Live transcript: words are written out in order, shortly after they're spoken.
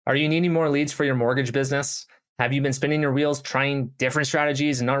Are you needing more leads for your mortgage business? Have you been spinning your wheels trying different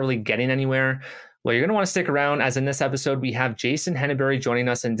strategies and not really getting anywhere? Well, you're going to want to stick around, as in this episode, we have Jason Henneberry joining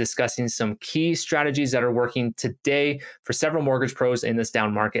us and discussing some key strategies that are working today for several mortgage pros in this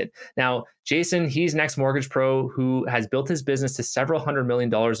down market. Now, Jason, he's an ex-mortgage pro who has built his business to several $100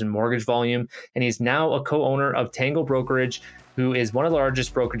 million in mortgage volume, and he's now a co-owner of Tango Brokerage, who is one of the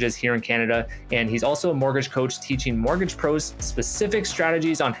largest brokerages here in Canada. And he's also a mortgage coach teaching mortgage pros specific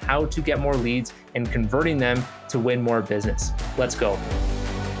strategies on how to get more leads and converting them to win more business. Let's go.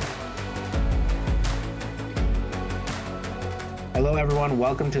 Hello, everyone.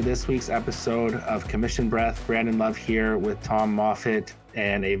 Welcome to this week's episode of Commission Breath. Brandon Love here with Tom Moffitt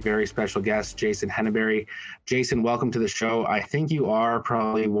and a very special guest, Jason Henneberry. Jason, welcome to the show. I think you are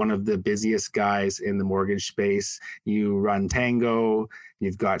probably one of the busiest guys in the mortgage space. You run Tango,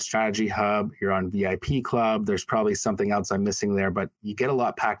 you've got Strategy Hub, you're on VIP Club. There's probably something else I'm missing there, but you get a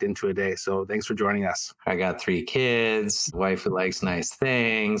lot packed into a day. So thanks for joining us. I got 3 kids, wife who likes nice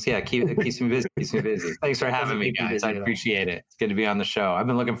things. Yeah, keeps me busy. Thanks for having me, guys. I appreciate it. It's good to be on the show. I've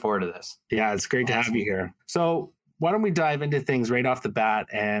been looking forward to this. Yeah, it's great to have you here. So why don't we dive into things right off the bat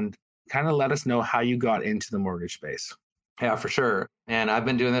and kind of let us know how you got into the mortgage space? Yeah, for sure. And I've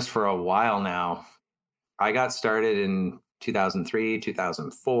been doing this for a while now. I got started in 2003,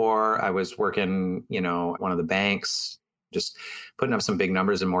 2004. I was working, one of the banks, just putting up some big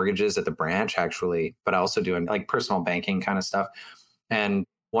numbers in mortgages at the branch, actually, but also doing like personal banking kind of stuff. And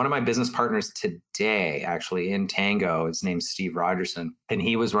one of my business partners today, actually in Tango, his name's Steve Rogerson, and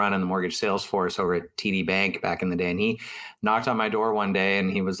he was running the mortgage sales force over at TD Bank back in the day. And he knocked on my door one day and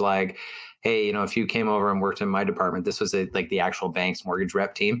he was like, hey, if you came over and worked in my department, this was like the actual bank's mortgage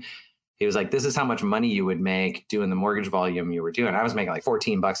rep team. He was like, this is how much money you would make doing the mortgage volume you were doing. I was making like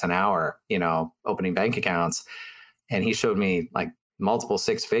 $14 an hour, opening bank accounts. And he showed me like multiple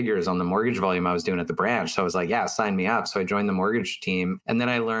 6 figures on the mortgage volume I was doing at the branch. So I was like, yeah, sign me up. So I joined the mortgage team. And then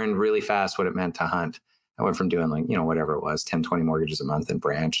I learned really fast what it meant to hunt. I went from doing like, whatever it was, 10, 20 mortgages a month in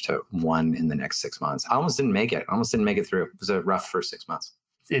branch to 1 in the next 6 months. I almost didn't make it. Through. It was a rough first 6 months.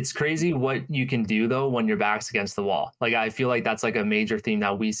 It's crazy what you can do though when your back's against the wall. Like I feel like that's like a major theme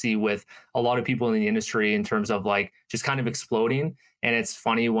that we see with a lot of people in the industry in terms of like just kind of exploding. And it's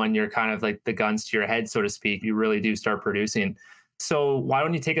funny when you're kind of like the guns to your head, so to speak, you really do start producing. So why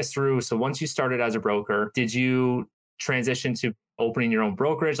don't you take us through? So once you started as a broker, did you transition to opening your own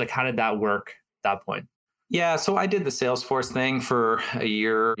brokerage? Like how did that work at that point? Yeah, so I did the Salesforce thing for a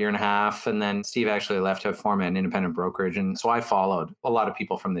year and a half, and then Steve actually left to form an independent brokerage. And so I followed. A lot of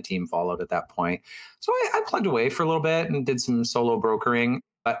people from the team followed at that point. So I plugged away for a little bit and did some solo brokering,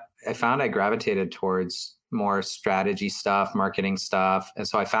 but I found I gravitated towards more strategy stuff, marketing stuff. And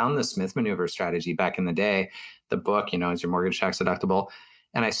so I found the Smith Maneuver strategy back in the day. The book, is your mortgage tax deductible.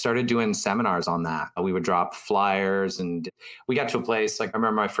 And I started doing seminars on that. We would drop flyers and we got to a place, like I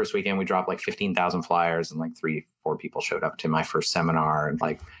remember my first weekend, we dropped like 15,000 flyers and like 3-4 people showed up to my first seminar. And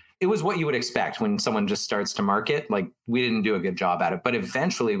like, it was what you would expect when someone just starts to market. Like we didn't do a good job at it, but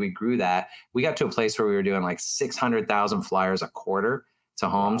eventually we grew that. We got to a place where we were doing like 600,000 flyers a quarter to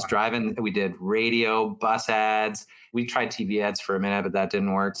homes. Driving. We did radio, bus ads. We tried TV ads for a minute, but that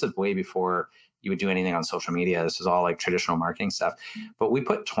didn't work. This is way before you would do anything on social media. This is all like traditional marketing stuff. But we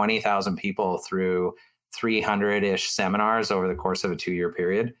put 20,000 people through 300-ish seminars over the course of a 2-year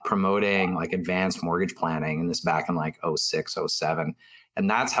period, promoting like advanced mortgage planning. And this back in like 06, 07. And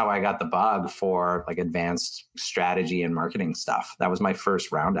that's how I got the bug for like advanced strategy and marketing stuff. That was my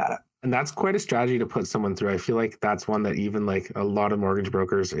first round at it. And that's quite a strategy to put someone through. I feel like that's one that even like a lot of mortgage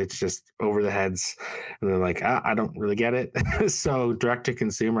brokers, it's just over the heads. And they're like, I don't really get it. So direct to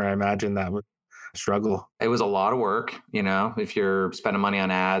consumer, I imagine that would struggle. It was a lot of work, if you're spending money on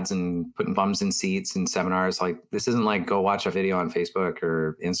ads and putting bums in seats and seminars, like this isn't like go watch a video on Facebook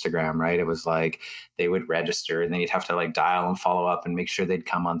or Instagram, right? It was like they would register and then you'd have to like dial and follow up and make sure they'd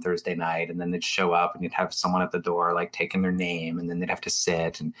come on Thursday night. And then they'd show up and you'd have someone at the door, like taking their name, and then they'd have to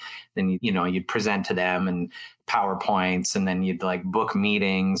sit. And then, you'd present to them and PowerPoints, and then you'd like book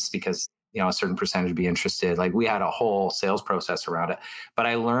meetings because a certain percentage would be interested. Like we had a whole sales process around it, but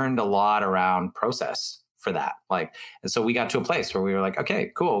I learned a lot around process for that. And so we got to a place where we were like,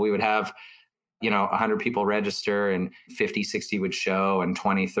 okay, cool. We would have, 100 people register and 50, 60 would show and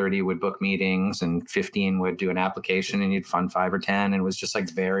 20, 30 would book meetings and 15 would do an application and you'd fund 5 or 10. And it was just like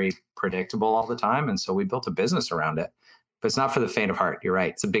very predictable all the time. And so we built a business around it. But it's not for the faint of heart. You're right.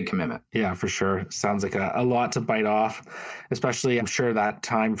 It's a big commitment. Yeah, for sure. Sounds like a lot to bite off, especially I'm sure that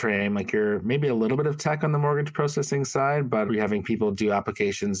time frame, like you're maybe a little bit of tech on the mortgage processing side, but are you having people do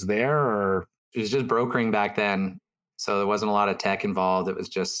applications there or? It was just brokering back then. So there wasn't a lot of tech involved. It was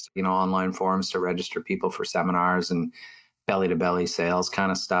just, online forums to register people for seminars and belly to belly sales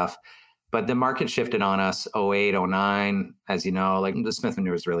kind of stuff. But the market shifted on us 08, 09, as you know, like the Smith &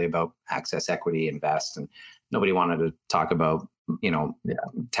 New was really about access, equity, invest. And nobody wanted to talk about,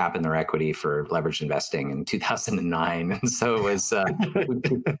 tapping their equity for leveraged investing in 2009. And so it was,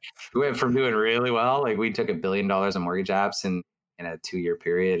 we went from doing really well. Like we took $1 billion in mortgage apps in a 2-year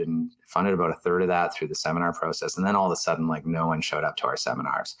period and funded about a third of that through the seminar process. And then all of a sudden, like no one showed up to our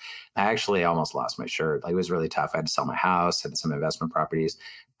seminars. I actually almost lost my shirt. Like it was really tough. I had to sell my house, had some investment properties.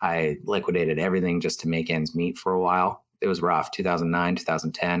 I liquidated everything just to make ends meet for a while. It was rough, 2009,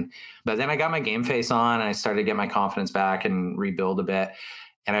 2010. But then I got my game face on and I started to get my confidence back and rebuild a bit.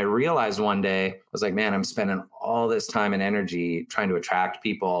 And I realized one day, I was like, man, I'm spending all this time and energy trying to attract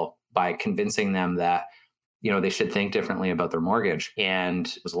people by convincing them that, they should think differently about their mortgage. And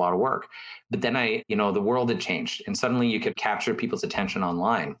it was a lot of work. But then the world had changed and suddenly you could capture people's attention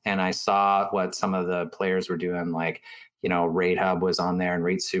online. And I saw what some of the players were doing, like, Rate Hub was on there and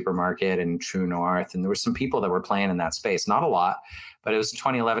Rate Supermarket and True North. And there were some people that were playing in that space, not a lot, but it was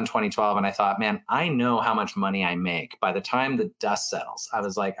 2011, 2012. And I thought, man, I know how much money I make. By the time the dust settles, I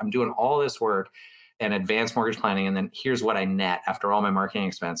was like, I'm doing all this work and advanced mortgage planning. And then here's what I net after all my marketing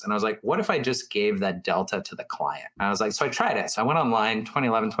expense. And I was like, what if I just gave that delta to the client? And I was like, so I tried it. So I went online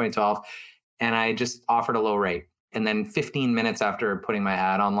 2011, 2012, and I just offered a low rate. And then 15 minutes after putting my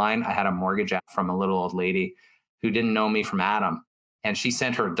ad online, I had a mortgage app from a little old lady who didn't know me from Adam. And she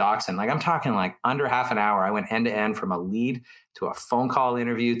sent her docs in. Like I'm talking like under half an hour. I went end to end from a lead to a phone call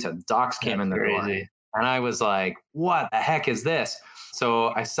interview to docs came in the door. And I was like, what the heck is this? So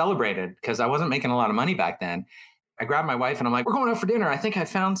I celebrated because I wasn't making a lot of money back then. I grabbed my wife and I'm like, we're going out for dinner. I think I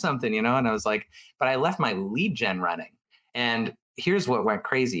found something, And I was like, but I left my lead gen running. And here's what went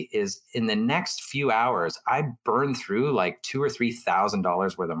crazy is in the next few hours, I burned through like $2,000 or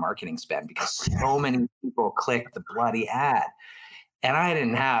 $3,000 worth of marketing spend because so many people clicked the bloody ad. And I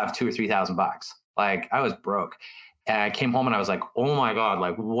didn't have $2,000 or $3,000. Like I was broke. And I came home and I was like, oh my God,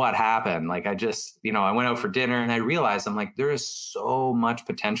 like what happened? Like I just, I went out for dinner and I realized I'm like, there is so much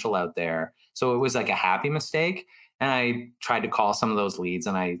potential out there. So it was like a happy mistake. And I tried to call some of those leads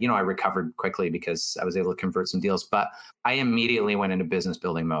and I recovered quickly because I was able to convert some deals, but I immediately went into business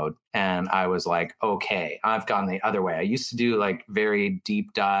building mode and I was like, okay, I've gone the other way. I used to do like very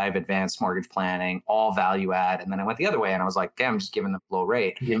deep dive, advanced mortgage planning, all value add. And then I went the other way and I was like, okay, I'm just giving them low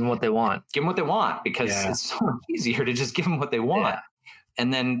rate. Give them what they want. Give them what they want because it's so much easier to just give them what they want. Yeah.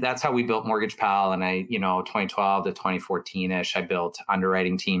 And then that's how we built Mortgage Pal. And I, 2012 to 2014-ish, I built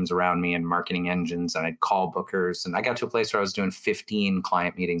underwriting teams around me and marketing engines and I'd call bookers. And I got to a place where I was doing 15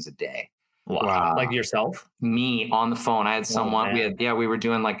 client meetings a day. Wow. Like yourself? Me on the phone. I had someone, we were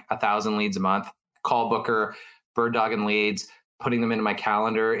doing like 1,000 leads a month, call booker, bird dogging leads, putting them into my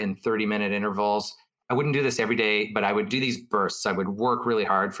calendar in 30-minute intervals. I wouldn't do this every day, but I would do these bursts. I would work really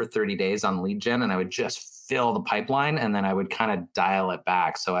hard for 30 days on lead gen and I would just fill the pipeline and then I would kind of dial it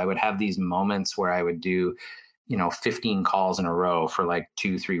back. So I would have these moments where I would do, 15 calls in a row for like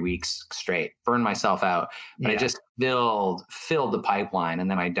 2-3 weeks straight, burn myself out. But I just filled the pipeline.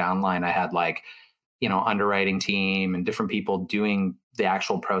 And then my downline, I had like, underwriting team and different people doing the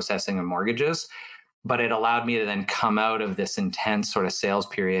actual processing of mortgages. But it allowed me to then come out of this intense sort of sales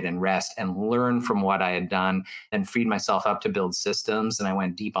period and rest and learn from what I had done and freed myself up to build systems. And I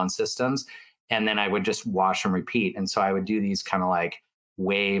went deep on systems. And then I would just wash and repeat. And so I would do these kind of like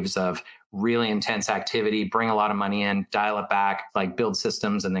waves of really intense activity, bring a lot of money in, dial it back, like build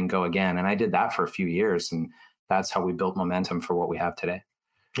systems and then go again. And I did that for a few years. And that's how we built momentum for what we have today.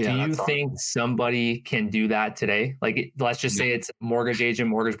 Do you think somebody can do that today? Like, let's just say it's a mortgage agent,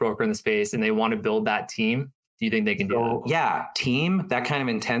 mortgage broker in the space, and they want to build that team. Do you think they can do that? Yeah, team, that kind of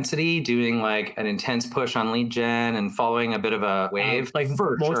intensity, doing like an intense push on lead gen and following a bit of a wave.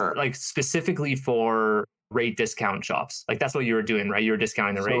 Sure. Like specifically for rate discount shops. Like that's what you were doing, right? You were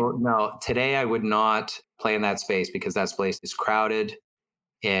discounting the rate. No, today I would not play in that space because that space is crowded.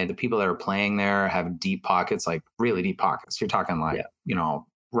 And the people that are playing there have deep pockets, like really deep pockets. You're talking like,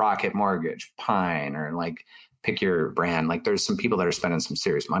 Rocket Mortgage, Pine, or like pick your brand. Like there's some people that are spending some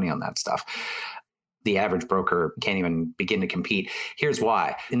serious money on that stuff. The average broker can't even begin to compete. Here's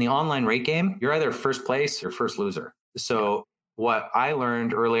why. In the online rate game, you're either first place or first loser. So what I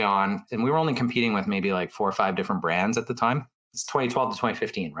learned early on, and we were only competing with maybe like 4 or 5 different brands at the time. It's 2012 to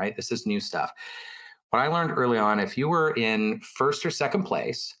 2015, right? This is new stuff. What I learned early on, if you were in first or second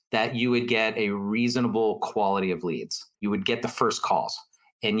place, that you would get a reasonable quality of leads. You would get the first calls.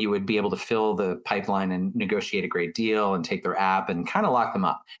 and you would be able to fill the pipeline and negotiate a great deal and take their app and kind of lock them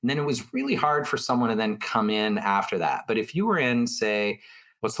up. And then it was really hard for someone to then come in after that. But if you were in, say,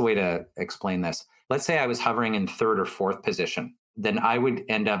 what's the way to explain this? Let's say I was hovering in third or fourth position, then I would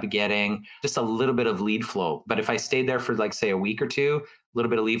end up getting just a little bit of lead flow. But if I stayed there for like, say, a week or two, a little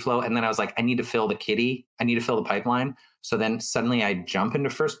bit of lead flow, and then I was like, I need to fill the kitty, I need to fill the pipeline. So then suddenly I jump into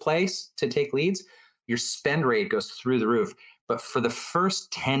first place to take leads. Your spend rate goes through the roof. But for the first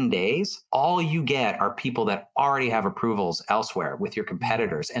 10 days, all you get are people that already have approvals elsewhere with your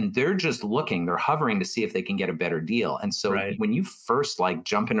competitors. And they're just looking, they're hovering to see if they can get a better deal. And so when you first like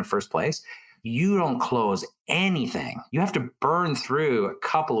jump into first place, you don't close anything. You have to burn through a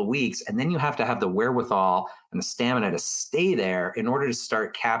couple of weeks, and then you have to have the wherewithal and the stamina to stay there in order to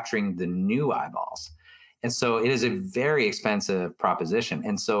start capturing the new eyeballs. And so it is a very expensive proposition.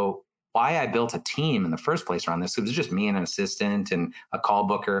 And so why I built a team in the first place around this, it was just me and an assistant and a call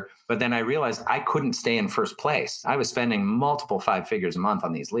booker. But then I realized I couldn't stay in first place. I was spending multiple 5 figures a month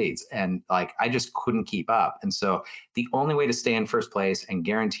on these leads, and like I just couldn't keep up. And so the only way to stay in first place and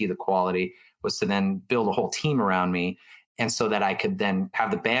guarantee the quality was to then build a whole team around me. And so that I could then have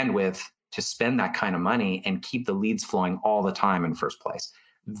the bandwidth to spend that kind of money and keep the leads flowing all the time in first place.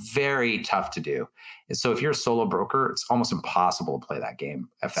 Very tough to do. And so if you're a solo broker, it's almost impossible to play that game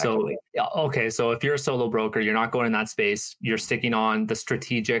effectively. So if you're a solo broker, you're not going in that space. You're sticking on the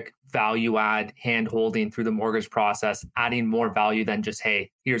strategic value add, hand holding through the mortgage process, adding more value than just, hey,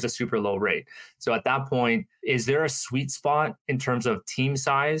 here's a super low rate. So at that point, is there a sweet spot in terms of team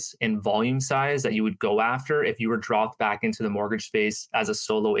size and volume size that you would go after if you were dropped back into the mortgage space as a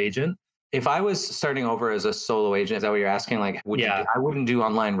solo agent? If I was starting over as a solo agent, is that what you're asking? Like, I wouldn't do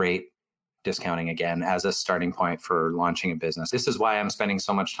online rate discounting again as a starting point for launching a business. This is why I'm spending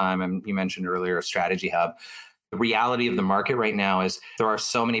so much time. And you mentioned earlier, Strategy Hub. The reality of the market right now is there are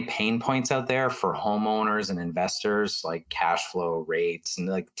so many pain points out there for homeowners and investors, like cash flow rates and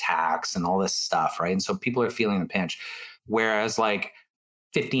like tax and all this stuff, right? And so people are feeling the pinch. Whereas like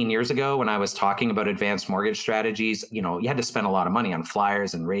 15 years ago, when I was talking about advanced mortgage strategies, you had to spend a lot of money on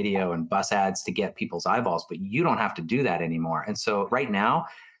flyers and radio and bus ads to get people's eyeballs, but you don't have to do that anymore. And so right now,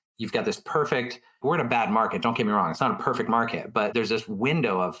 you've got this we're in a bad market. Don't get me wrong. It's not a perfect market, but there's this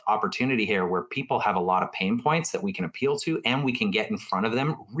window of opportunity here where people have a lot of pain points that we can appeal to, and we can get in front of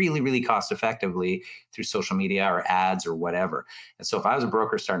them really, really cost effectively through social media or ads or whatever. And so if I was a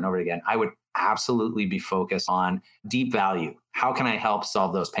broker starting over again, I would absolutely be focused on deep value. How can I help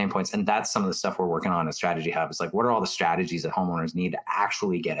solve those pain points? And that's some of the stuff we're working on at Strategy Hub. It's like, what are all the strategies that homeowners need to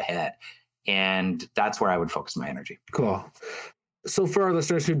actually get ahead? And that's where I would focus my energy. Cool. So for our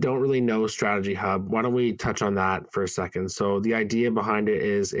listeners who don't really know Strategy Hub, why don't we touch on that for a second? So the idea behind it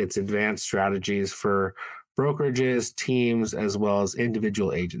is it's advanced strategies for brokerages, teams, as well as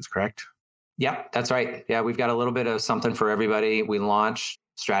individual agents, correct? Yep, that's right. Yeah, we've got a little bit of something for everybody. We launched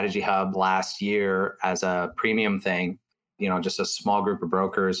Strategy Hub last year as a premium thing, just a small group of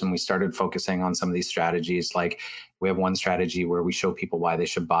brokers. And we started focusing on some of these strategies. Like we have one strategy where we show people why they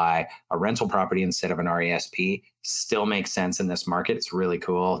should buy a rental property instead of an RESP. Still makes sense in this market. It's really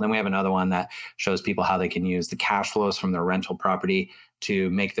cool. Then we have another one that shows people how they can use the cash flows from their rental property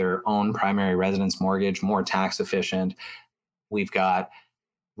to make their own primary residence mortgage more tax efficient. We've got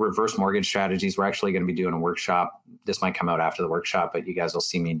reverse mortgage strategies. We're actually going to be doing a workshop. This might come out after the workshop, but you guys will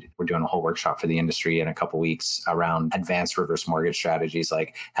see me. We're doing a whole workshop for the industry in a couple of weeks around advanced reverse mortgage strategies,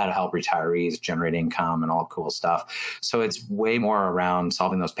 like how to help retirees generate income and all cool stuff. So it's way more around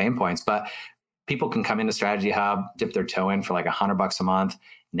solving those pain points, but people can come into Strategy Hub, dip their toe in for like $100 a month.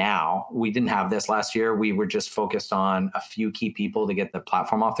 Now, we didn't have this last year. We were just focused on a few key people to get the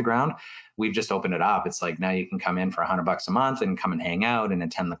platform off the ground. We've just opened it up. It's like now you can come in for $100 a month and come and hang out and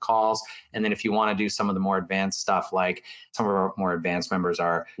attend the calls. And then if you want to do some of the more advanced stuff, like some of our more advanced members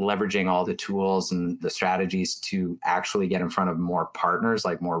are leveraging all the tools and the strategies to actually get in front of more partners,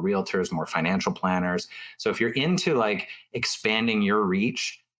 like more realtors, more financial planners. So if you're into like expanding your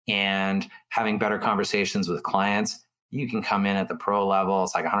reach and having better conversations with clients, you can come in at the pro level.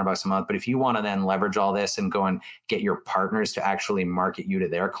 It's like $100 a month. But if you want to then leverage all this and go and get your partners to actually market you to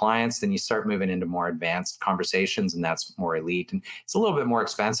their clients, then you start moving into more advanced conversations, and that's more elite. And it's a little bit more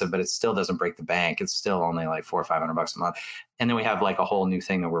expensive, but it still doesn't break the bank. It's still only like $400 or $500 a month. And then we have like a whole new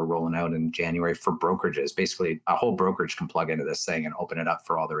thing that we're rolling out in January for brokerages. Basically, a whole brokerage can plug into this thing and open it up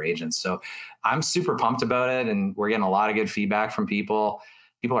for all their agents. So I'm super pumped about it, and we're getting a lot of good feedback from people.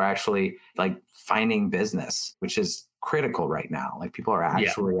 People are actually like finding business, which is critical right now. Like people are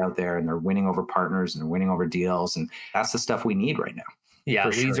actually out there and they're winning over partners and they're winning over deals. And that's the stuff we need right now. Yeah,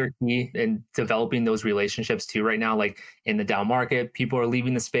 For leads sure. are key in developing those relationships too. Right now, like in the down market, people are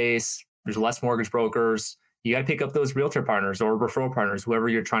leaving the space. There's less mortgage brokers. You got to pick up those realtor partners or referral partners, whoever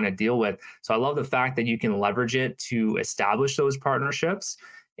you're trying to deal with. So I love the fact that you can leverage it to establish those partnerships.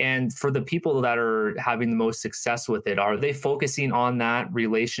 And for the people that are having the most success with it, are they focusing on that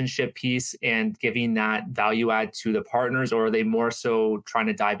relationship piece and giving that value add to the partners, or are they more so trying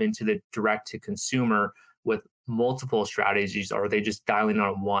to dive into the direct to consumer with multiple strategies, or are they just dialing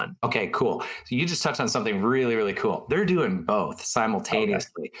on one? Okay, cool. So you just touched on something really, really cool. They're doing both Okay.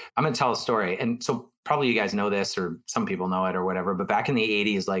 simultaneously. I'm going to tell a story. And so probably you guys know this, or some people know it or whatever, but back in the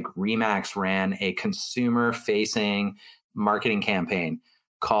 80s, like Remax ran a consumer facing marketing campaign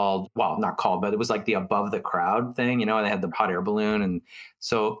called, well, not called, but it was like the above the crowd thing, they had the hot air balloon. And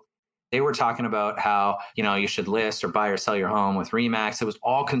so they were talking about how, you should list or buy or sell your home with Remax. It was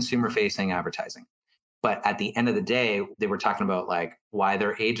all consumer facing advertising. But at the end of the day, they were talking about like why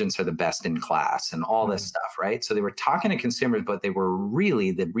their agents are the best in class and all this stuff, right? So they were talking to consumers, but they were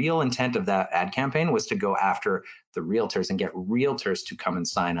really, the real intent of that ad campaign was to go after the realtors and get realtors to come and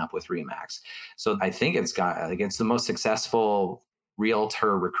sign up with Remax. So I think it's the most successful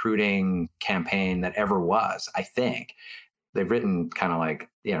realtor recruiting campaign that ever was, I think. They've written kind of like,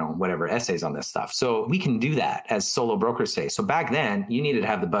 whatever essays on this stuff. So we can do that as solo brokers say. So back then you needed to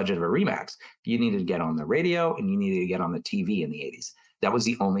have the budget of a Remax. You needed to get on the radio and you needed to get on the TV in the 80s. That was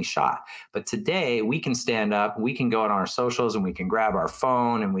the only shot. But today we can stand up, we can go on our socials and we can grab our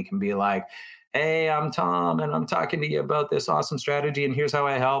phone and we can be like, hey, I'm Tom and I'm talking to you about this awesome strategy. And here's how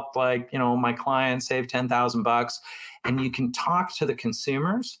I helped my client save $10,000. And you can talk to the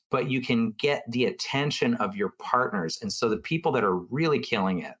consumers, but you can get the attention of your partners. And so the people that are really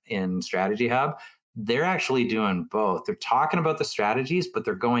killing it in Strategy Hub, they're actually doing both. They're talking about the strategies, but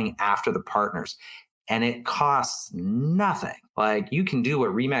they're going after the partners. And it costs nothing. Like you can do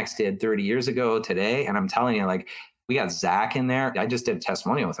what Remax did 30 years ago today. And I'm telling you, like we got Zach in there. I just did a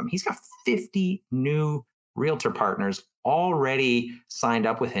testimonial with him. He's got 50 new realtor partners already signed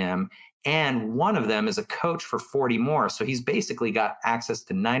up with him. And one of them is a coach for 40 more. So he's basically got access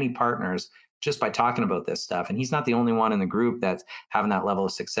to 90 partners just by talking about this stuff. And he's not the only one in the group that's having that level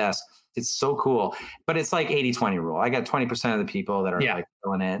of success. It's so cool. But it's like 80-20 rule. I got 20% of the people that are like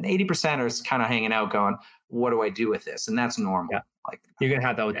filling in. 80% are kind of hanging out going, what do I do with this? And that's normal. Yeah. Like you're going to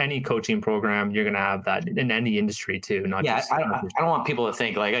have that with any coaching program. You're going to have that in any industry too. I don't want people to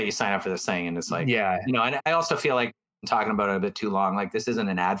think like, oh, you sign up for this thing. And it's like, and I also feel like I'm talking about it a bit too long. Like this isn't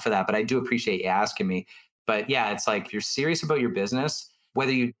an ad for that, but I do appreciate you asking me. But yeah, it's like, if you're serious about your business,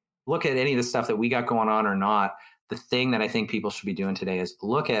 whether you look at any of the stuff that we got going on or not, the thing that I think people should be doing today is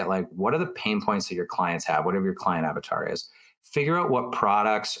look at like, what are the pain points that your clients have, whatever your client avatar is, figure out what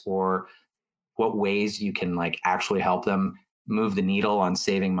products or what ways you can like actually help them move the needle on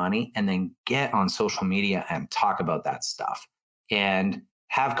saving money, and then get on social media and talk about that stuff and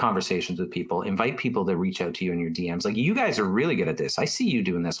have conversations with people, invite people to reach out to you in your DMs. Like you guys are really good at this. I see you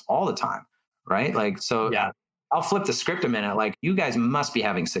doing this all the time, right? Like, so yeah. I'll flip the script a minute. Like you guys must be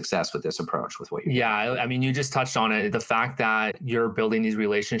having success with this approach with what you're doing. I mean, you just touched on it. The fact that you're building these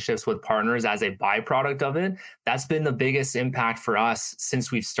relationships with partners as a byproduct of it, that's been the biggest impact for us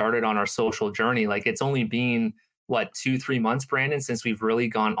since we've started on our social journey. Like it's only been 2-3 months, Brandon, since we've really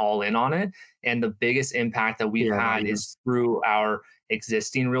gone all in on it. And the biggest impact that we've had is through our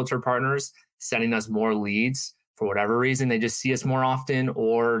existing realtor partners sending us more leads for whatever reason. They just see us more often,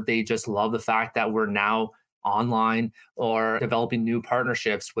 or they just love the fact that we're now online or developing new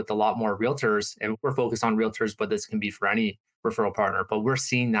partnerships with a lot more realtors. And we're focused on realtors, but this can be for any referral partner. But we're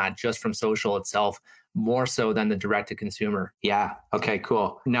seeing that just from social itself more so than the direct to consumer. Yeah. Okay,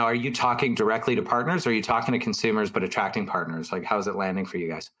 cool. Now, are you talking directly to partners, or are you talking to consumers but attracting partners? Like, how's it landing for you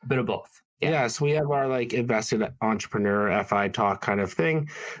guys? A bit of both. Yes, we have our like invested entrepreneur FI talk kind of thing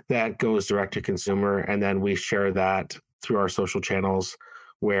that goes direct to consumer. And then we share that through our social channels,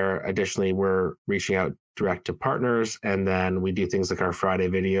 where additionally we're reaching out direct to partners. And then we do things like our Friday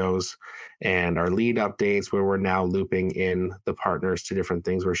videos and our lead updates, where we're now looping in the partners to different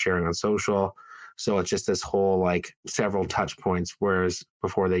things we're sharing on social. So it's just this whole like several touch points, whereas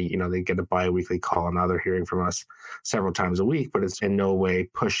before they get a bi-weekly call and now they're hearing from us several times a week, but it's in no way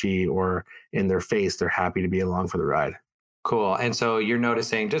pushy or in their face. They're happy to be along for the ride. Cool. And so you're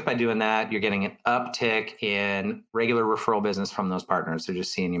noticing just by doing that, you're getting an uptick in regular referral business from those partners. They're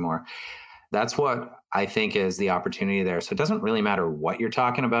just seeing you more. That's what I think is the opportunity there. So it doesn't really matter what you're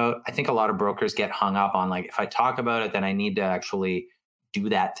talking about. I think a lot of brokers get hung up on like, if I talk about it, then I need to actually do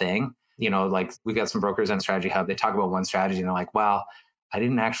that thing. Like we've got some brokers on Strategy Hub. They talk about one strategy and they're like, well, I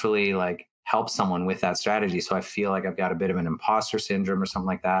didn't actually like help someone with that strategy. So I feel like I've got a bit of an imposter syndrome or something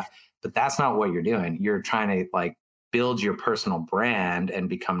like that. But that's not what you're doing. You're trying to like build your personal brand and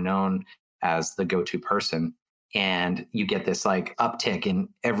become known as the go-to person. And you get this like uptick in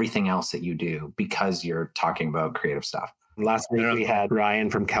everything else that you do because you're talking about creative stuff. Last week we had Ryan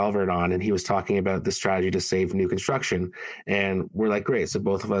from Calvert on, and he was talking about the strategy to save new construction. And we're like, great. So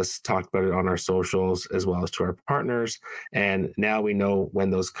both of us talked about it on our socials as well as to our partners. And now we know when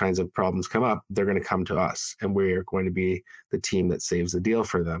those kinds of problems come up, they're going to come to us, and we're going to be the team that saves the deal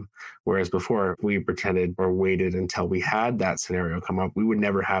for them. Whereas before, we pretended or waited until we had that scenario come up, we would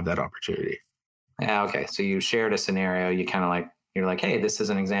never have that opportunity. Yeah. Okay. So you shared a scenario. You kind of like, you're like, hey, this is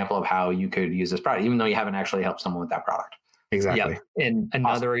an example of how you could use this product, even though you haven't actually helped someone with that product. Exactly. Yeah. And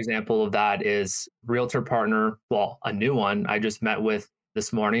another example of that is realtor partner. Well, a new one I just met with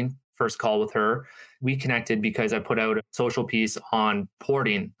this morning, first call with her. We connected because I put out a social piece on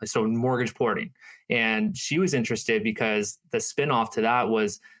porting, so mortgage porting. And she was interested because the spinoff to that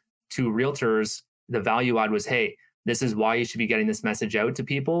was to realtors, the value add was, hey, this is why you should be getting this message out to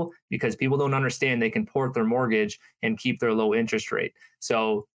people, because people don't understand they can port their mortgage and keep their low interest rate.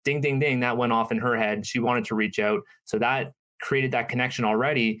 So ding, ding, ding, that went off in her head. She wanted to reach out. So that created that connection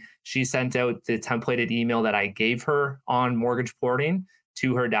already. She sent out the templated email that I gave her on mortgage porting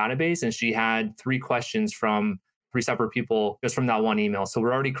to her database. And she had 3 questions from 3 separate people just from that one email. So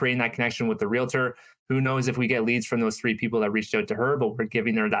we're already creating that connection with the realtor. Who knows if we get leads from those 3 people that reached out to her, but we're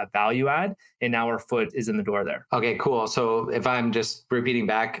giving her that value add. And now our foot is in the door there. Okay, cool. So if I'm just repeating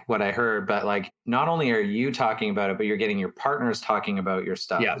back what I heard, but like not only are you talking about it, but you're getting your partners talking about your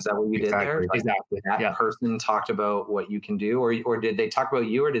stuff. Yeah, is that what you did there? Like exactly. That person talked about what you can do, or did they talk about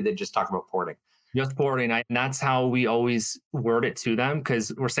you, or did they just talk about porting? Just porting. And that's how we always word it to them,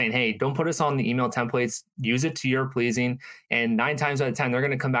 because we're saying, hey, don't put us on the email templates, use it to your pleasing. And 9 times out of 10, they're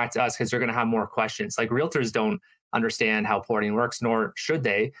going to come back to us because they're going to have more questions. Like realtors don't understand how porting works, nor should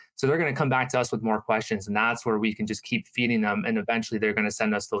they. So they're going to come back to us with more questions. And that's where we can just keep feeding them. And eventually they're going to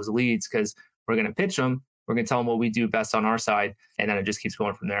send us those leads because we're going to pitch them. We're going to tell them what we do best on our side. And then it just keeps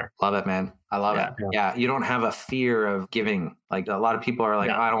going from there. Love it, man. I love it. Yeah. You don't have a fear of giving. Like a lot of people are like,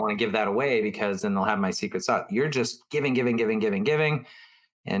 oh, I don't want to give that away because then they'll have my secret sauce. You're just giving.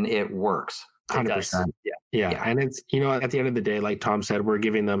 And it works. 100%. Yeah. And it's, at the end of the day, like Tom said, we're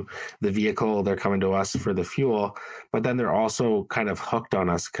giving them the vehicle. They're coming to us for the fuel, but then they're also kind of hooked on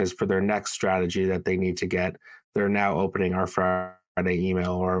us because for their next strategy that they need to get, they're now opening our Friday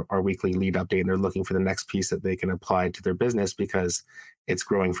email or our weekly lead update, and they're looking for the next piece that they can apply to their business because it's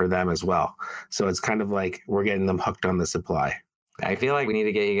growing for them as well. So it's kind of like we're getting them hooked on the supply. I feel like we need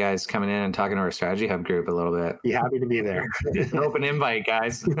to get you guys coming in and talking to our strategy hub group a little bit. Be happy to be there. An open invite,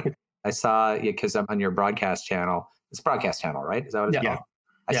 guys. I saw you because I'm on your broadcast channel. It's a broadcast channel, right? Is that what it's called?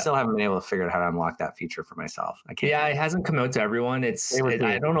 I still haven't been able to figure out how to unlock that feature for myself. I can't. Yeah, it hasn't come out to everyone. I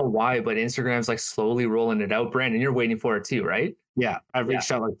don't know why, but Instagram's like slowly rolling it out. Brandon, you're waiting for it too, right? Yeah, I've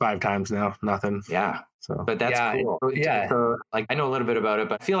reached out like 5 times now. Nothing. Yeah. So, but that's cool. Yeah. So, like, I know a little bit about it,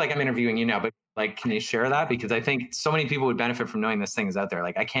 but I feel like I'm interviewing you now. But like, can you share that? Because I think so many people would benefit from knowing this thing is out there.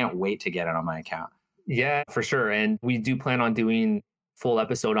 Like, I can't wait to get it on my account. Yeah, for sure. And we do plan on doing full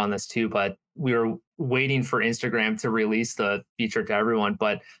episode on this too, but we were waiting for Instagram to release the feature to everyone.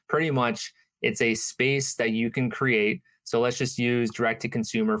 But pretty much it's a space that you can create. So let's just use direct to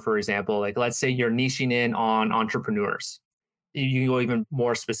consumer, for example. Like, let's say you're niching in on entrepreneurs. You can go even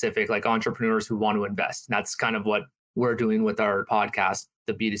more specific, like entrepreneurs who want to invest. And that's kind of what we're doing with our podcast,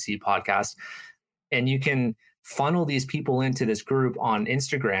 the B2C podcast. And you can funnel these people into this group on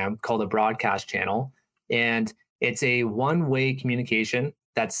Instagram called a broadcast channel. And it's a one-way communication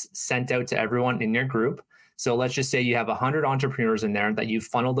that's sent out to everyone in your group. So let's just say you have 100 entrepreneurs in there that you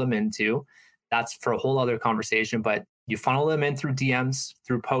funnel them into. That's for a whole other conversation, but you funnel them in through DMs,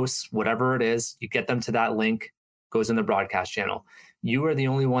 through posts, whatever it is, you get them to that link, goes in the broadcast channel. You are the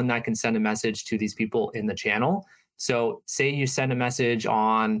only one that can send a message to these people in the channel. So say you send a message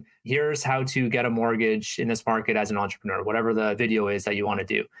on, here's how to get a mortgage in this market as an entrepreneur, whatever the video is that you want to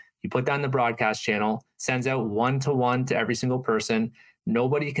do. You put that in the broadcast channel, sends out 1-to-1 to every single person.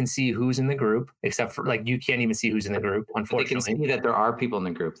 Nobody can see who's in the group, except for like, you can't even see who's in the group, unfortunately. But they can see that there are people in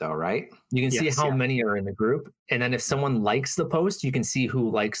the group though, right? You can see how many are in the group. And then if someone likes the post, you can see who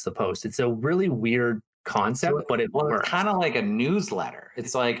likes the post. It's a really weird concept, but it works. It's kind of like a newsletter.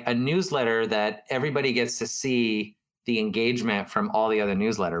 It's like a newsletter that everybody gets to see the engagement from all the other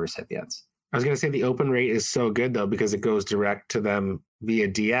newsletter recipients. I was going to say the open rate is so good though, because it goes direct to them via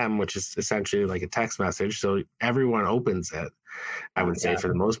DM, which is essentially like a text message. So everyone opens it, I would say for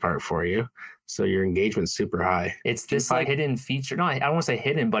the most part for you. So your engagement's super high. It's this like hidden feature. No, I don't want to say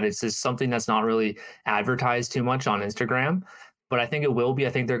hidden, but it's just something that's not really advertised too much on Instagram. But I think it will be. I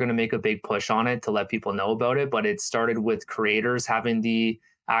think they're going to make a big push on it to let people know about it. But it started with creators having the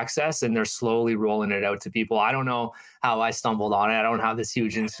access, and they're slowly rolling it out to people. I don't know how I stumbled on it. I don't have this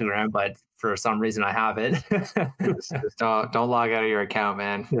huge Instagram, but for some reason I have it. Just don't log out of your account,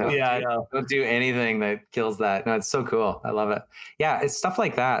 man. I know. Don't do anything that kills that. No, it's so cool. I love it. Yeah, it's stuff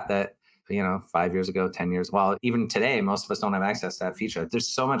like that 5 years ago, 10 years, well, even today, most of us don't have access to that feature. There's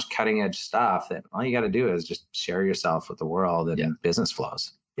so much cutting edge stuff that all you got to do is just share yourself with the world and business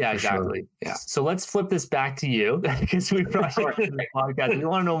flows. Yeah, exactly. Sure. Yeah. So let's flip this back to you because we brought you to the podcast. We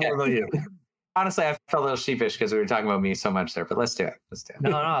want to know more about you. Honestly, I felt a little sheepish because we were talking about me so much there, but let's do it.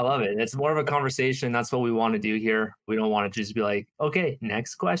 No, I love it. It's more of a conversation. That's what we want to do here. We don't want to just be like, okay,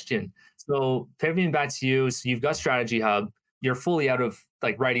 next question. So pivoting back to you. So you've got Strategy Hub. You're fully out of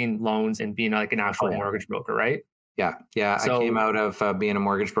like writing loans and being like an actual mortgage broker, right? Yeah. So, I came out of being a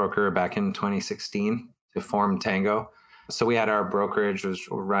mortgage broker back in 2016 to form Tango. So we had our brokerage was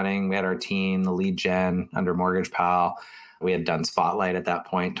running. We had our team, the lead gen under Mortgage Pal. We had done Spotlight at that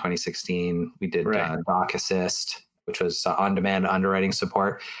point, 2016. We did Doc Assist, which was on-demand underwriting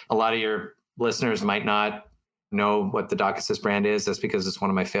support. A lot of your listeners might not know what the Doc Assist brand is. That's because it's one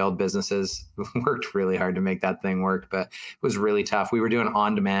of my failed businesses. We worked really hard to make that thing work, but it was really tough. We were doing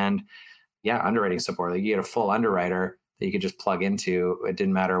on-demand, underwriting support. Like you had a full underwriter that you could just plug into. It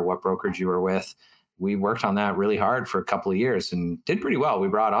didn't matter what brokerage you were with. We worked on that really hard for a couple of years and did pretty well. We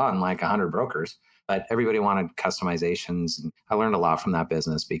brought on like 100 brokers, but everybody wanted customizations. And I learned a lot from that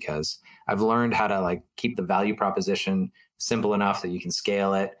business because I've learned how to like keep the value proposition simple enough that you can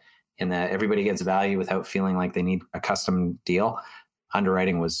scale it and that everybody gets value without feeling like they need a custom deal.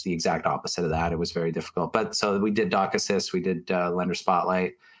 Underwriting was the exact opposite of that. It was very difficult. But so we did Doc Assist, we did Lender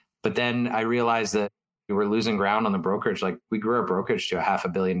Spotlight. But then I realized that we were losing ground on the brokerage. Like we grew our brokerage to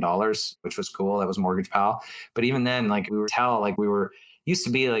 $500 million, which was cool. That was Mortgage Pal. But even then, like we were used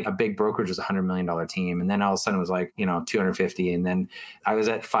to be like a big brokerage was $100 million team. And then all of a sudden it was like, 250. And then I was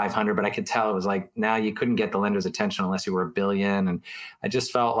at 500, but I could tell it was like, now you couldn't get the lender's attention unless you were $1 billion. And I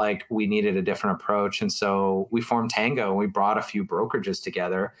just felt like we needed a different approach. And so we formed Tango and we brought a few brokerages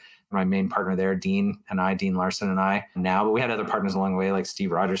together. My main partner there, Dean Larson and I now, but we had other partners along the way like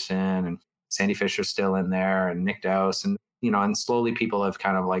Steve Rogerson and Sandy Fisher's still in there and Nick Dowse. And, and slowly people have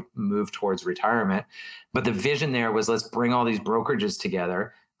kind of like moved towards retirement. But the vision there was let's bring all these brokerages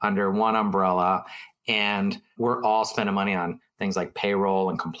together under one umbrella. And we're all spending money on things like payroll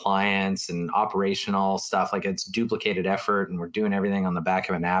and compliance and operational stuff. Like it's duplicated effort and we're doing everything on the back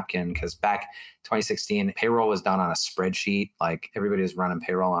of a napkin because back 2016, payroll was done on a spreadsheet. Like everybody was running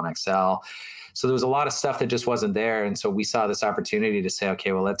payroll on Excel. So there was a lot of stuff that just wasn't there. And so we saw this opportunity to say,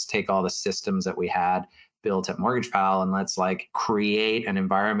 okay, well, let's take all the systems that we had built at Mortgage Pal and let's like create an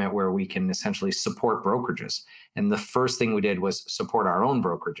environment where we can essentially support brokerages. And the first thing we did was support our own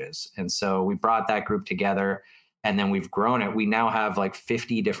brokerages. And so we brought that group together and then we've grown it. We now have like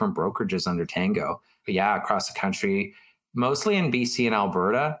 50 different brokerages under Tango. Across the country, mostly in BC and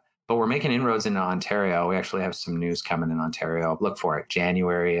Alberta, but we're making inroads into Ontario. We actually have some news coming in Ontario. Look for it,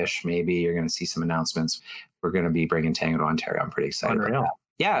 January-ish, maybe you're going to see some announcements. We're going to be bringing Tango to Ontario. I'm pretty excited about that.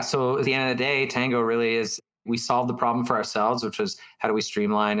 Yeah, so at the end of the day, Tango really is, we solved the problem for ourselves, which was how do we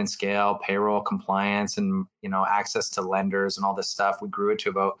streamline and scale payroll compliance and, access to lenders and all this stuff. We grew it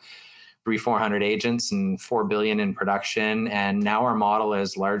to about 300-400 agents and $4 billion in production. And now our model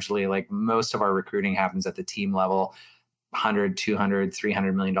is largely like most of our recruiting happens at the team level, $100, $200,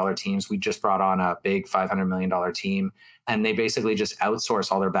 $300 million teams. We just brought on a big $500 million team and they basically just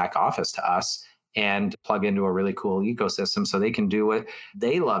outsource all their back office to us and plug into a really cool ecosystem so they can do what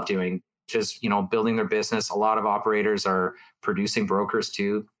they love doing, just, building their business. A lot of operators are producing brokers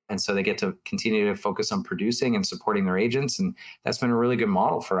too. And so they get to continue to focus on producing and supporting their agents. And that's been a really good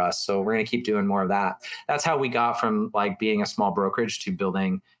model for us. So we're going to keep doing more of that. That's how we got from like being a small brokerage to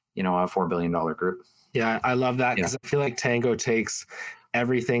building, a $4 billion group. Yeah, I love that because I feel like Tango takes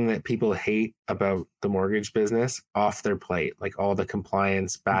everything that people hate about the mortgage business off their plate, like all the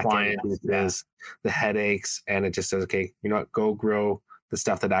compliance, back-end pieces, the headaches, and it just says, okay, go grow the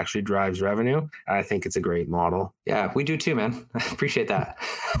stuff that actually drives revenue. I think it's a great model. Yeah, we do too, man. I appreciate that.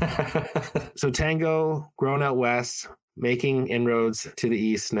 So Tango, growing out west, making inroads to the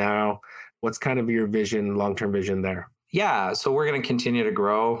east now. What's kind of your vision, long-term vision there? Yeah, so we're going to continue to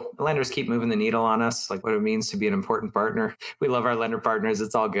grow. Lenders keep moving the needle on us, like what it means to be an important partner. We love our lender partners.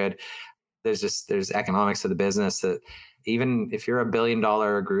 It's all good. There's economics to the business that even if you're $1 billion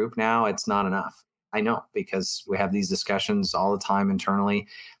group now, it's not enough. I know because we have these discussions all the time internally.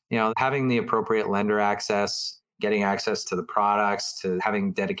 Having the appropriate lender access, getting access to the products, to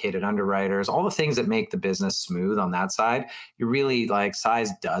having dedicated underwriters, all the things that make the business smooth on that side. You really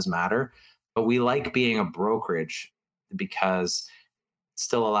size does matter, but we like being a brokerage because it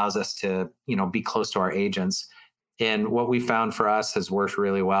still allows us to, be close to our agents. And what we found for us has worked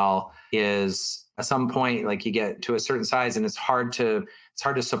really well is at some point, you get to a certain size and it's hard to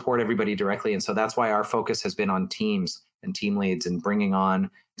support everybody directly. And so that's why our focus has been on teams and team leads and bringing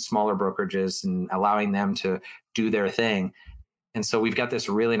on smaller brokerages and allowing them to do their thing. And so we've got this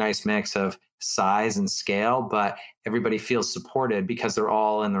really nice mix of size and scale, but everybody feels supported because they're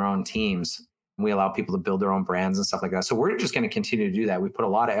all in their own teams. We allow people to build their own brands and stuff like that. So we're just going to continue to do that. We put a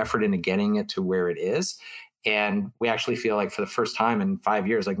lot of effort into getting it to where it is. And we actually feel like for the first time in 5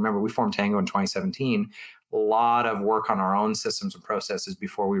 years, remember we formed Tango in 2017, a lot of work on our own systems and processes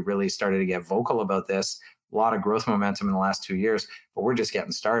before we really started to get vocal about this. A lot of growth momentum in the last 2 years, but we're just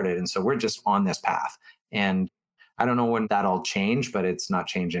getting started. And so we're just on this path. And I don't know when that'll change, but it's not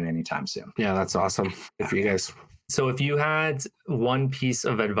changing anytime soon. Yeah, that's awesome. Good for you guys. So if you had one piece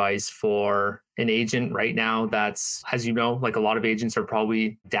of advice for an agent right now that's, as you know, a lot of agents are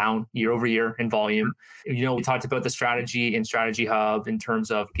probably down year over year in volume. We talked about the strategy in Strategy Hub in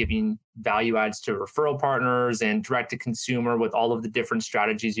terms of giving value adds to referral partners and direct to consumer with all of the different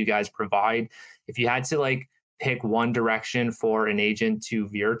strategies you guys provide. If you had to pick one direction for an agent to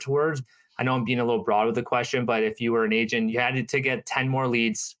veer towards, I know I'm being a little broad with the question, but if you were an agent, you had to get 10 more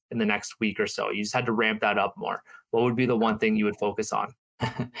leads in the next week or so. You just had to ramp that up more. What would be the one thing you would focus on?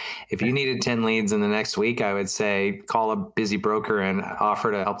 If you needed 10 leads in the next week, I would say call a busy broker and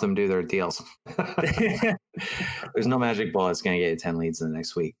offer to help them do their deals. There's no magic bullet that's going to get you 10 leads in the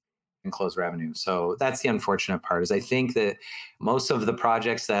next week and close revenue. So that's the unfortunate part is I think that most of the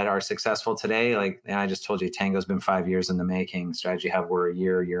projects that are successful today, and I just told you, Tango's been 5 years in the making. Strategy Hub, we're a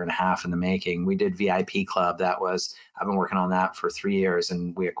year and a half in the making. We did VIP Club. I've been working on that for 3 years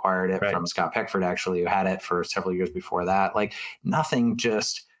and we acquired it from Scott Peckford, actually, who had it for several years before that. Nothing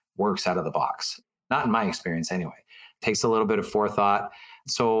just works out of the box. Not in my experience anyway. It takes a little bit of forethought.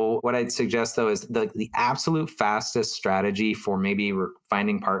 So what I'd suggest, though, is the absolute fastest strategy for maybe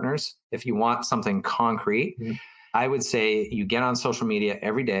finding partners. If you want something concrete, I would say you get on social media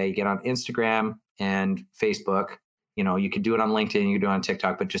every day. You get on Instagram and Facebook. You could do it on LinkedIn, you could do it on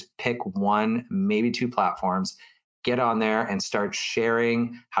TikTok, but just pick one, maybe two platforms. Get on there and start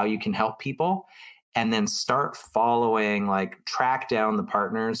sharing how you can help people. And then start following, track down the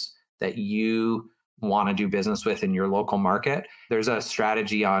partners that you want to do business with in your local market. There's a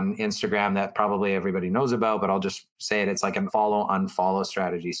strategy on Instagram that probably everybody knows about, but I'll just say it. It's like a follow, unfollow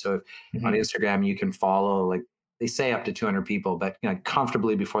strategy. So if on Instagram, you can follow, they say up to 200 people, but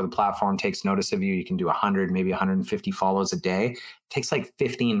comfortably before the platform takes notice of you, you can do 100, maybe 150 follows a day. It takes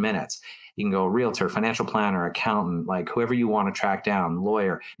 15 minutes. You can go realtor, financial planner, accountant, whoever you want to track down,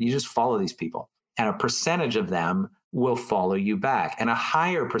 lawyer. You just follow these people. And a percentage of them will follow you back. And a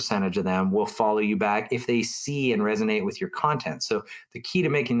higher percentage of them will follow you back if they see and resonate with your content. So the key to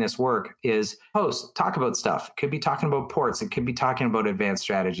making this work is post, talk about stuff. It could be talking about ports. It could be talking about advanced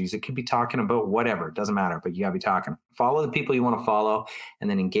strategies. It could be talking about whatever. It doesn't matter, but you gotta be talking. Follow the people you want to follow and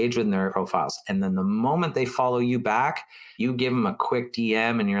then engage with their profiles. And then the moment they follow you back, you give them a quick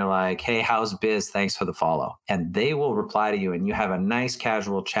DM and you're like, hey, how's biz? Thanks for the follow. And they will reply to you and you have a nice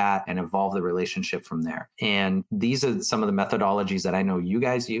casual chat and evolve the relationship from there. And these are some of the methodologies that I know you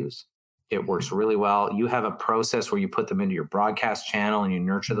guys use. It works really well. You have a process where you put them into your broadcast channel and you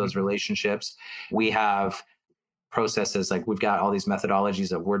nurture those relationships. We have processes, we've got all these methodologies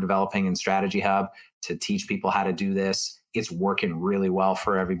that we're developing in Strategy Hub to teach people how to do this. It's working really well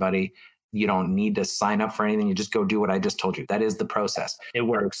for everybody. You don't need to sign up for anything. You just go do what I just told you. That is the process. It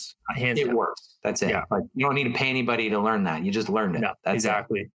works. It works. That's it. Yeah. You don't need to pay anybody to learn that. You just learned it. No, that's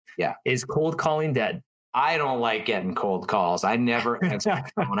exactly. It. Yeah. Is cold calling dead? I don't like getting cold calls. I never answer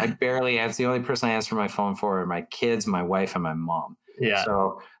my phone. I barely answer. The only person I answer my phone for are my kids, my wife, and my mom. Yeah.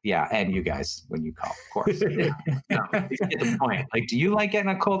 So yeah, and you guys when you call, of course. No, you get the point. Do you like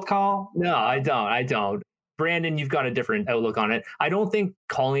getting a cold call? No, I don't. Brandon, you've got a different outlook on it. I don't think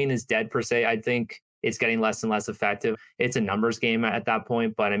calling is dead per se. I think it's getting less and less effective. It's a numbers game at that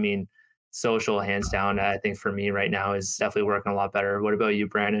point. But I mean, social, hands down, I think for me right now is definitely working a lot better. What about you,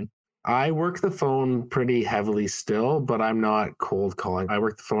 Brandon? I work the phone pretty heavily still, but I'm not cold calling. I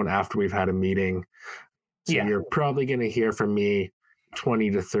work the phone after we've had a meeting. So you're probably going to hear from me 20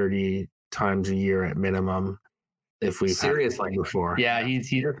 to 30 times a year at minimum if we've seriously had before. Yeah,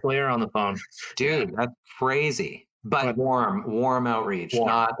 he's a player on the phone. Dude, that's crazy. But warm outreach,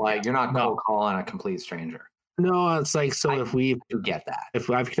 not you're not cold calling a complete stranger. No, it's like, so I if we do get that. if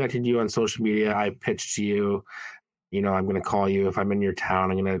I've connected you on social media, I pitched to you, I'm going to call you. If I'm in your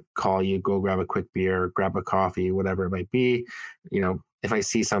town, I'm going to call you, go grab a quick beer, grab a coffee, whatever it might be. If I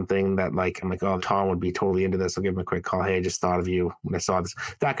see something that I'm like, oh, Tom would be totally into this, I'll give him a quick call. Hey, I just thought of you when I saw this,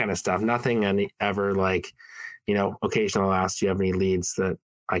 that kind of stuff. Nothing ever occasionally I'll ask, do you have any leads that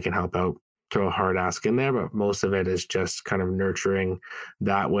I can help out? Throw a hard ask in there, but most of it is just kind of nurturing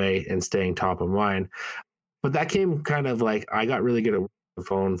that way and staying top of mind. But that came kind of I got really good at the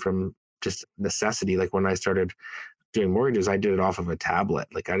phone from just necessity. Like when I started doing mortgages, I did it off of a tablet.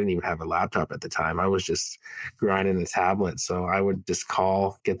 I didn't even have a laptop at the time. I was just grinding the tablet. So I would just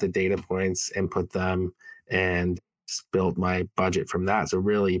call, get the data points, input them, and just built my budget from that. So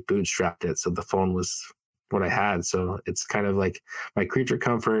really bootstrapped it. So the phone was what I had. So it's kind of like my creature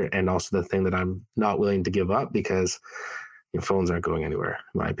comfort, and also the thing that I'm not willing to give up, because your phones aren't going anywhere,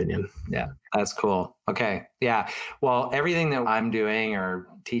 in my opinion. Yeah, that's cool. Okay. Yeah. Well, everything that I'm doing or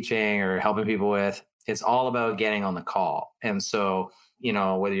teaching or helping people with, it's all about getting on the call. And so,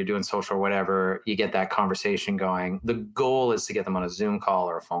 whether you're doing social or whatever, you get that conversation going. The goal is to get them on a Zoom call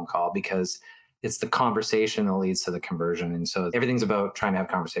or a phone call, because it's the conversation that leads to the conversion. And so everything's about trying to have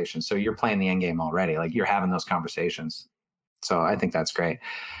conversations. So you're playing the end game already. You're having those conversations. So I think that's great.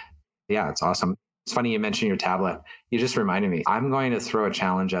 Yeah, it's awesome. It's funny you mentioned your tablet. You just reminded me. I'm going to throw a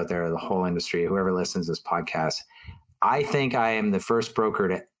challenge out there to the whole industry, whoever listens to this podcast. I think I am the first broker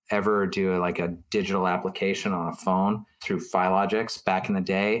to ever do a digital application on a phone through Filogix. Back in the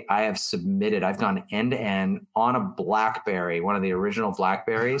day, I've gone end to end on a BlackBerry, one of the original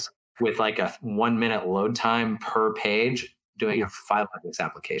BlackBerries, with a 1 minute load time per page, doing a Filogix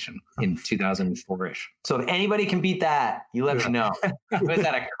application in 2004-ish. So if anybody can beat that, you let me know. It was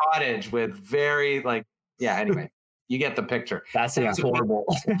at a cottage with anyway, you get the picture. That sounds horrible.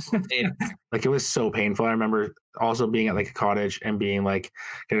 It was so painful. I remember also being at a cottage and being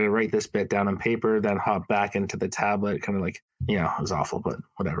gonna write this bit down on paper, then hop back into the tablet, kind of it was awful, but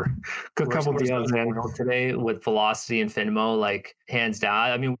whatever. A couple deals in today with Velocity and Finmo, hands down.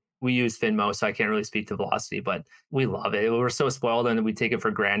 I mean, we use Finmo, so I can't really speak to Velocity, but we love it. We're so spoiled, and we take it for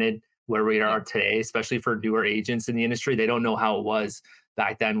granted where we are today, especially for newer agents in the industry. They don't know how it was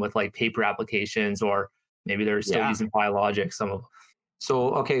back then with paper applications, or maybe they're still using Filogix, some of them. So,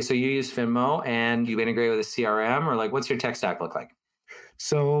 okay, so you use Finmo and you integrate with a CRM, or what's your tech stack look like?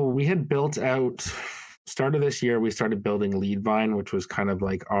 So we had built out, start of this year, we started building Leadvine, which was kind of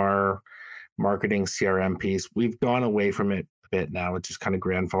our marketing CRM piece. We've gone away from it a bit now, which is kind of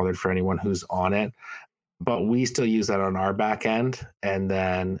grandfathered for anyone who's on it. But we still use that on our back end. And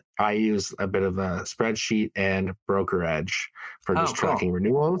then I use a bit of a spreadsheet and Broker Edge for just tracking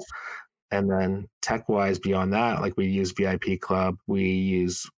renewals. And then tech-wise, beyond that, we use VIP Club, we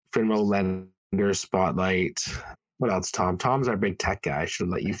use Finmo Lender, Spotlight. What else, Tom? Tom's our big tech guy. I should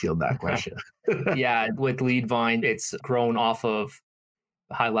let you field that question. Yeah, with Leadvine, it's grown off of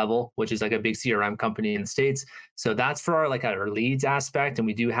High Level, which is a big CRM company in the States. So that's for our leads aspect. And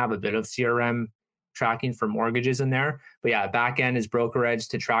we do have a bit of CRM tracking for mortgages in there. But yeah, back end is Broker Edge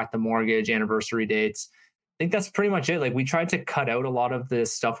to track the mortgage, anniversary dates. I think that's pretty much it. We tried to cut out a lot of the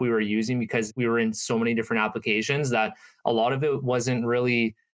stuff we were using, because we were in so many different applications that a lot of it wasn't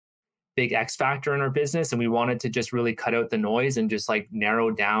really big X factor in our business. And we wanted to just really cut out the noise and just narrow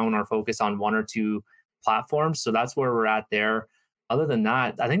down our focus on one or two platforms. So that's where we're at there. Other than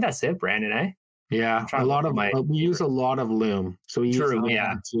that, I think that's it, Brandon, eh? Yeah, we use a lot of Loom. So we use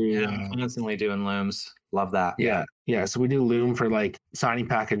constantly doing Looms. Love that. Yeah. So we do Loom for signing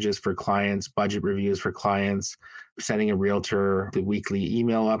packages for clients, budget reviews for clients, sending a realtor the weekly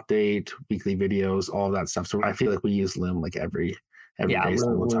email update, weekly videos, all of that stuff. So I feel we use Loom every day,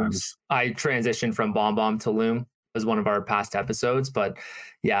 several times. I transitioned from BombBomb to Loom as one of our past episodes, but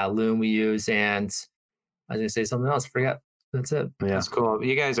yeah, Loom we use, and I was gonna say something else. Forget. That's it. Yeah. That's cool.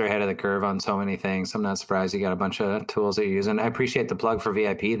 You guys are ahead of the curve on so many things. I'm not surprised you got a bunch of tools that you're using. I appreciate the plug for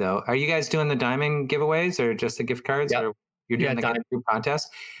VIP though. Are you guys doing the diamond giveaways or just the gift cards? Yep. Or you're doing the group contest?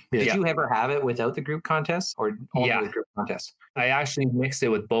 Did you ever have it without the group contest, or only the group contest? I actually mixed it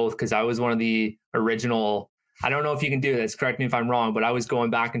with both, because I was one of the original. I don't know if you can do this. Correct me if I'm wrong, but I was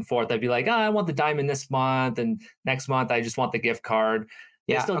going back and forth. I'd be like, I want the diamond this month, and next month I just want the gift card.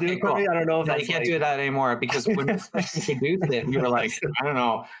 Yeah, still do it for me. I don't know if you can't do that anymore, because when we introduced it, we were like, I don't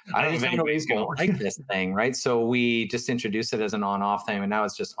know if anybody's going to like this thing, right? So we just introduced it as an on-off thing, and now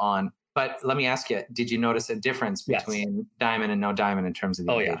it's just on. But let me ask you, did you notice a difference between diamond and no diamond in terms of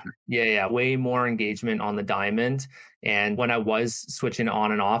the engagement? Yeah. Way more engagement on the diamond. And when I was switching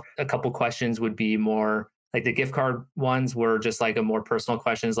on and off, a couple questions would be more Like the gift card ones were just like a more personal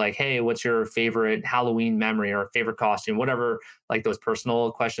questions like, hey, what's your favorite Halloween memory or favorite costume, whatever like those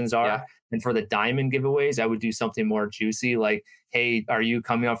personal questions are. Yeah. And for the diamond giveaways, I would do something more juicy, like, hey, are you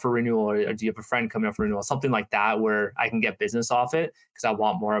coming up for renewal, or do you have a friend coming up for renewal? Something like that where I can get business off it, because I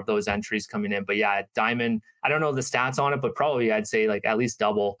want more of those entries coming in. But yeah, diamond, I don't know the stats on it, but probably I'd say like at least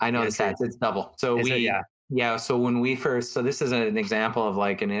double. I know the stats. It's double. So yeah. So when we first, so this is an example of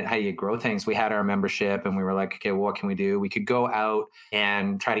like how you grow things. We had our membership and we were like, okay, well, what can we do? We could go out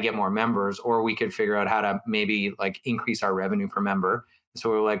and try to get more members, or we could figure out how to maybe like increase our revenue per member. So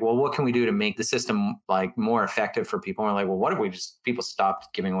we were like, well, what can we do to make the system like more effective for people? And we're like, well, what if people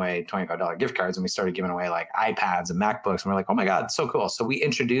stopped giving away $25 gift cards and we started giving away like iPads and MacBooks? And we're like, oh my God, it's so cool. So we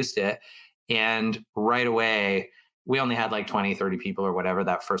introduced it, and right away, we only had like 20, 30 people or whatever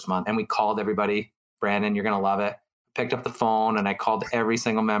that first month. And we called everybody. Brandon, you're going to love it. Picked up the phone and I called every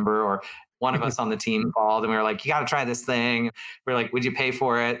single member, or one of us on the team called, and we were like, you got to try this thing. We're like, would you pay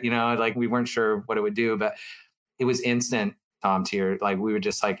for it? Like we weren't sure what it would do, but it was instant, Tom, to like, we were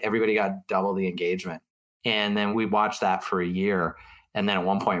just like, everybody got double the engagement. And then we watched that for a year. And then at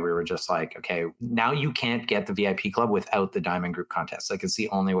one point we were just like, okay, now you can't get the VIP club without the Diamond Group contest. Like it's the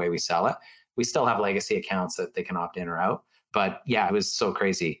only way we sell it. We still have legacy accounts that they can opt in or out. But yeah, it was so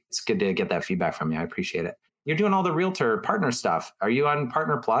crazy. It's good to get that feedback from you. I appreciate it. You're doing all the realtor partner stuff. Are you on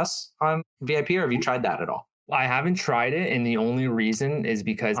Partner Plus on VIP, or have you tried that at all? I haven't tried it. And the only reason is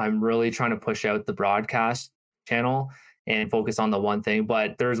because I'm really trying to push out the broadcast channel and focus on the one thing.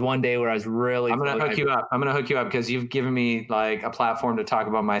 But there's one day where I was really... I'm going to hook you up. I'm going to hook you up because you've given me like a platform to talk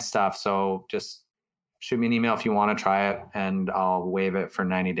about my stuff. So just shoot me an email if you want to try it, and I'll waive it for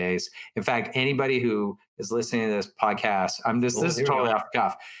 90 days. In fact, anybody who is listening to this podcast, this is totally off the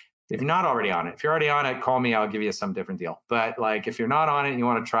cuff. If you're not already on it, if you're already on it, call me. I'll give you some different deal. But like, if you're not on it and you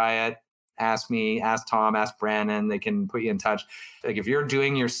want to try it, ask me, ask Tom, ask Brandon. They can put you in touch. Like if you're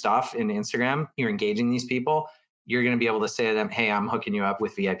doing your stuff in Instagram, you're engaging these people, you're going to be able to say to them, hey, I'm hooking you up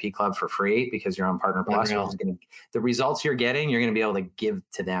with VIP Club for free because you're on Partner Plus. The results you're getting, you're going to be able to give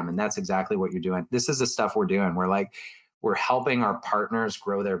to them. And that's exactly what you're doing. This is the stuff we're doing. We're helping our partners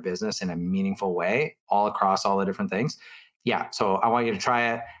grow their business in a meaningful way all across all the different things. Yeah. So I want you to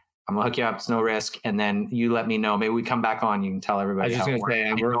try it. I'm going to hook you up. It's no risk. And then you let me know. Maybe we come back on. You can tell everybody. I was just going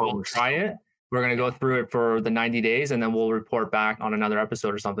to say, we're going to try it. We're going to go through it for the 90 days and then we'll report back on another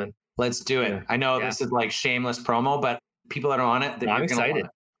episode or something. Let's do it. Yeah. I know this is like shameless promo, but people that are on it, I'm excited.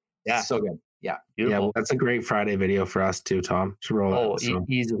 Yeah. So good. Yeah. Beautiful. Yeah. Well, that's a great Friday video for us too, Tom. Should roll it.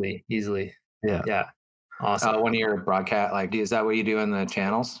 Easily. Yeah. Yeah. Awesome. One of your broadcast, like, is that what you do in the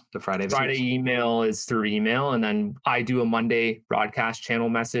channels? The Friday email is through email. And then I do a Monday broadcast channel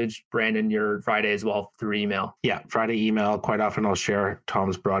message. Brandon, your Friday as well through email. Yeah. Friday email. Quite often I'll share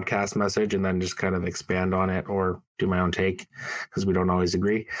Tom's broadcast message and then just kind of expand on it or do my own take because we don't always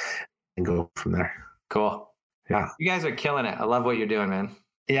agree and go from there. Cool. Yeah. You guys are killing it. I love what you're doing, man.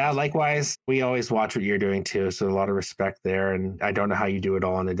 Yeah, likewise. We always watch what you're doing too. So a lot of respect there. And I don't know how you do it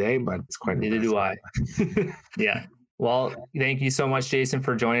all in a day, but it's quite Neither do I. Yeah. Well, thank you so much, Jason,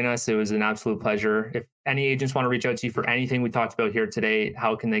 for joining us. It was an absolute pleasure. If any agents want to reach out to you for anything we talked about here today,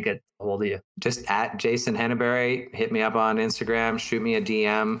 how can they get a hold of you? Just at Jason Henneberry. Hit me up on Instagram, shoot me a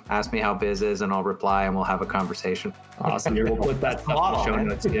DM, ask me how biz is, and I'll reply and we'll have a conversation. Awesome. We'll put that model.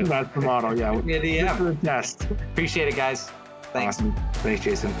 That's the model. Yeah. Shoot me a DM. For the test. Appreciate it, guys. Thanks. Awesome. Thanks,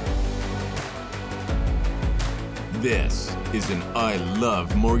 Jason. This is an I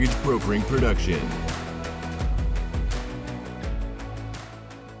Love Mortgage Brokering production.